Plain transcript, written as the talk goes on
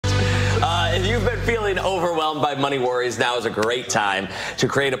you've been feeling overwhelmed by money worries, now is a great time to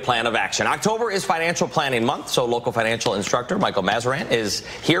create a plan of action. October is Financial Planning Month, so local financial instructor Michael Masserant is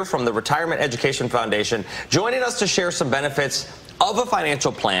here from the Retirement Education Foundation, joining us to share some benefits of a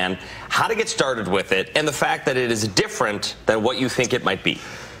financial plan, how to get started with it, and the fact that it is different than what you think it might be.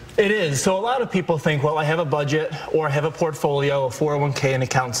 It is. So a lot of people think, well, I have a budget or I have a portfolio, a 401k, an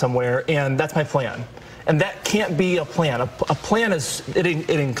account somewhere, and that's my plan. And that can't be a plan. A plan is, it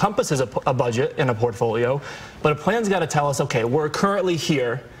encompasses a budget and a portfolio, but a plan's got to tell us, okay, we're currently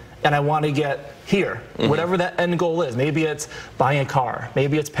here, and I want to get here, whatever that end goal is. Maybe it's buying a car,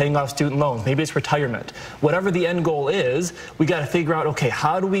 maybe it's paying off student loans, maybe it's retirement. Whatever the end goal is, we got to figure out, okay,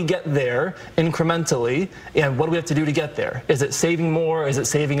 how do we get there incrementally, and what do we have to do to get there? Is it saving more? Is it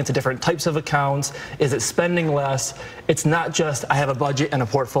saving into different types of accounts? Is it spending less? It's not just I have a budget and a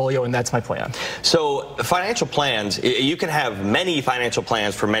portfolio and that's my plan. So financial plans, you can have many financial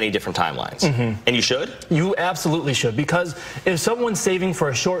plans for many different timelines, and you should? You absolutely should, because if someone's saving for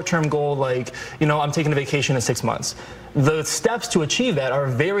a short-term goal like, you know, I'm taking a vacation in 6 months, the steps to achieve that are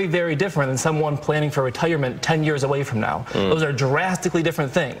very, very different than someone planning for retirement 10 years away from now. Those are drastically different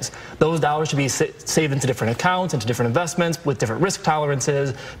things. Those dollars should be saved into different accounts, into different investments with different risk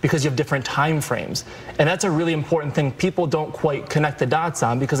tolerances, because you have different time frames. And that's a really important thing people don't quite connect the dots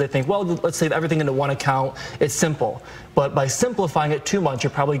on, because they think, well, let's save everything into one account. It's simple. But by simplifying it too much,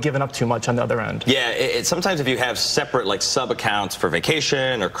 you're probably giving up too much on the other end. Yeah, sometimes if you have separate like sub-accounts for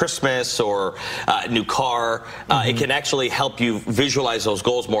vacation or Christmas or new car, it can actually help you visualize those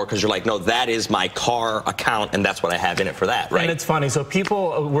goals more, because you're like, no, that is my car account and that's what I have in it for that, right? And it's funny, so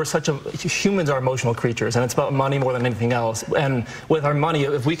humans are emotional creatures, and it's about money more than anything else. And with our money,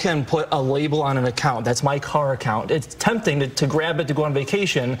 if we can put a label on an account, that's my car account, it's tempting to grab it to go on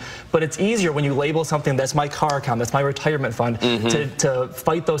vacation, but it's easier when you label something that's my car account, that's my retirement fund, to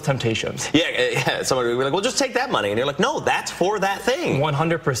fight those temptations. Yeah, someone would be like, well, just take that money. And you're like, no, that's for that thing.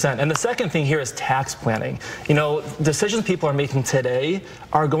 100%. And the second thing here is tax planning. You know, decisions people are making today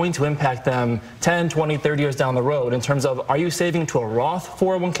are going to impact them 10, 20, 30 years down the road, in terms of, are you saving to a Roth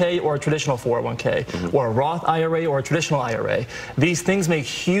 401k or a traditional 401k, or a Roth IRA or a traditional IRA? These things make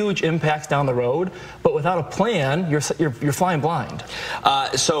huge impacts down the road, but without a plan, you're flying blind.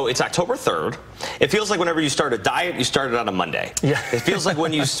 So it's October 3rd. It feels like whenever you start a diet, you start it on a Monday. Yeah. It feels like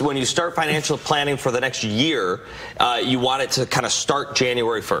when you start financial planning for the next year, you want it to kind of start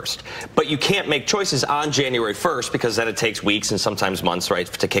January 1st. But you can't make choices on January 1st, because then it takes weeks and sometimes months, right,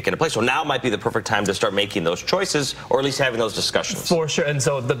 to kick into place. So now might be the perfect time to start making those choices, or at least having those discussions. For sure. And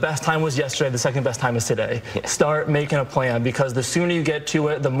so the best time was yesterday. The second best time is today. Yeah. Start making a plan, because the sooner you get to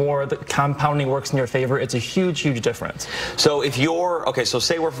it, the more the compounding works in your favor. It's a huge, huge difference. So if you're, okay, so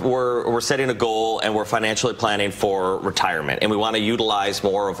say we're setting a goal and we're financially planning for retirement, and we want to utilize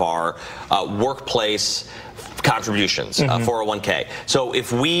more of our workplace contributions, 401k. So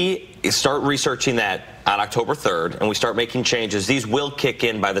if we start researching that on October 3rd and we start making changes, these will kick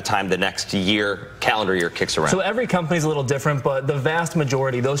in by the time the next calendar year kicks around. So every company is a little different, but the vast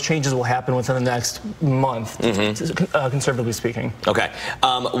majority, those changes will happen within the next month, conservatively speaking. Okay.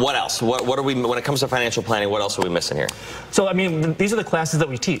 What else? What are we, when it comes to financial planning, what else are we missing here? So, I mean, these are the classes that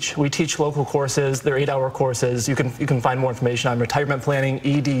we teach. We teach local courses. They're 8-hour courses. You can find more information on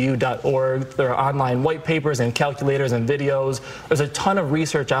retirementplanningedu.org. There are online white papers and calculators and videos. There's a ton of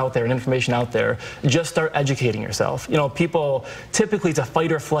research out there and information out there. Just start educating yourself. You know, people typically, it's a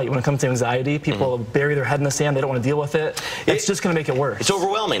fight or flight when it comes to anxiety. People bury their head in the sand. They don't want to deal with it. It's just going to make it worse. It's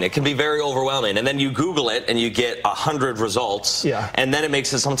overwhelming. It can be very overwhelming. And then you Google it and you get 100 results. Yeah. And then it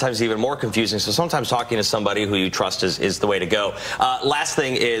makes it sometimes even more confusing. So sometimes talking to somebody who you trust is the way to go. Last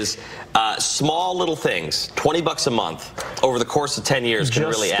thing is small little things. $20 a month over the course of 10 years can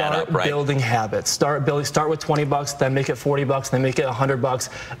really add up, right? Building habits. Start with $20, then make it $40, then make it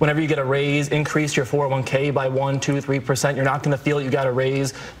 $100. Whenever you get a raise, increase your 401k by 1%, 2%, 3%. You're not going to feel you got a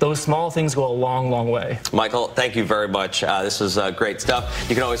raise. Those small things go a long, long way. Michael, thank you very much. This is great stuff.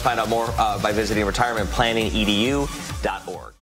 You can always find out more by visiting retirementplanningedu.org.